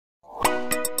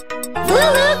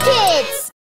LooLoo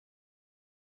Kids!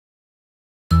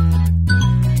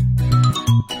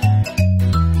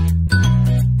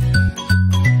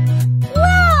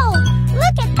 Whoa!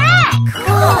 Look at that!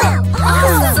 Cool!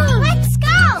 Awesome! Let's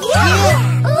go! Yeah!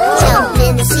 Jump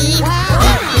in the sea,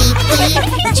 beep, beep,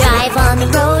 beep. Drive on the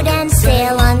road and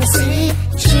sail on the sea.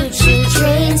 Choo-choo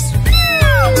trains,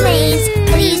 planes.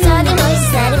 These are the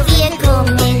noises that a vehicle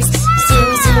makes.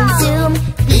 Zoom, zoom, zoom,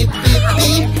 beep, beep,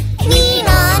 beep. Nee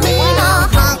Naw,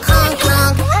 honk, honk,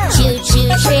 honk. Choo-choo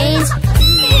trains,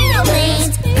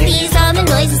 planes. These are the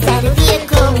noises that a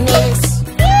vehicle makes.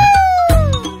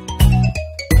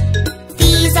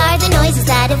 These are the noises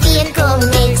that a vehicle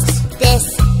makes. This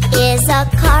is a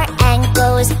car and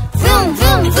goes vroom,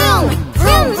 vroom, vroom,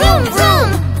 vroom, vroom, vroom.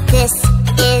 This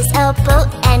is a boat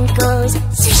and goes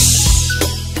swish,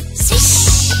 swish.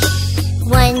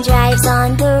 One drives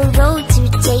on the road to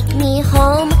take me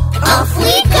home. Off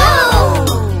we go!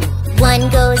 One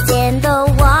goes in the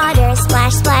water,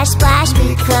 splash, splash, splash,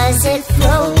 because it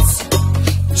floats.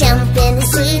 Jump in the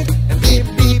sea, beep,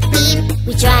 beep, beep.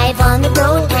 We drive on the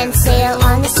road and sail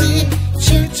on the sea.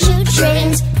 Choo-choo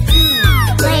trains,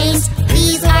 planes.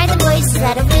 These are the noises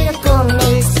that a vehicle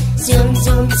makes. Zoom,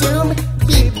 zoom, zoom,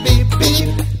 beep, beep, beep.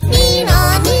 Nee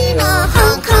Naw,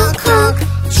 honk, honk, honk.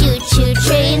 Choo-choo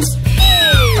trains,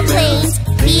 planes.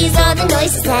 These are the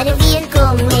noises that a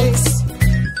vehicle makes.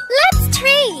 Let's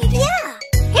trade! Yeah!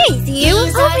 Hey, you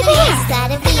These over are the there! noises that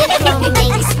a vehicle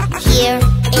makes. Here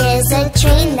is a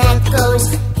train that goes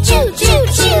choo, choo,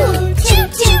 choo, choo,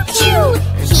 choo, choo.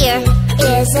 Here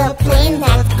is a plane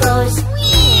that goes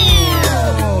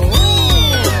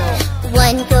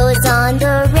one goes on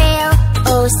the rail,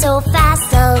 oh so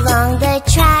fast along the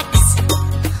tracks.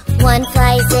 One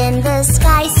flies in the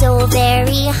sky so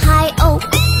very high, oh.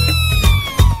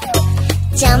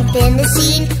 Jump in the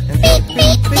sea, beep,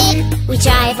 beep, beep. We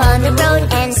drive on the road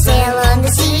and sail on the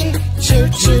sea.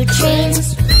 Choo-choo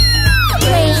trains,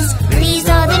 planes. These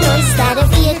are the noises that a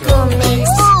vehicle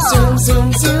makes. Zoom,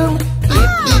 zoom, zoom,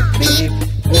 beep, beep, beep.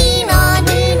 Nee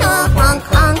Naw, honk,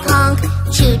 honk, honk.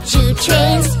 Choo-choo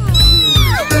trains,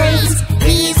 planes.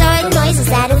 These are the noises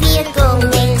that a vehicle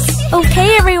makes.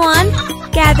 Okay, everyone,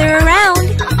 gather around.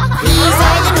 These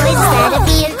are the noises that a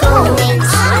vehicle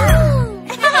makes.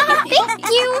 Thank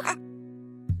you.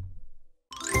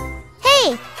 Hey,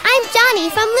 I'm Johnny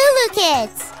from LooLoo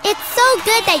Kids. It's so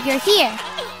good that you're here.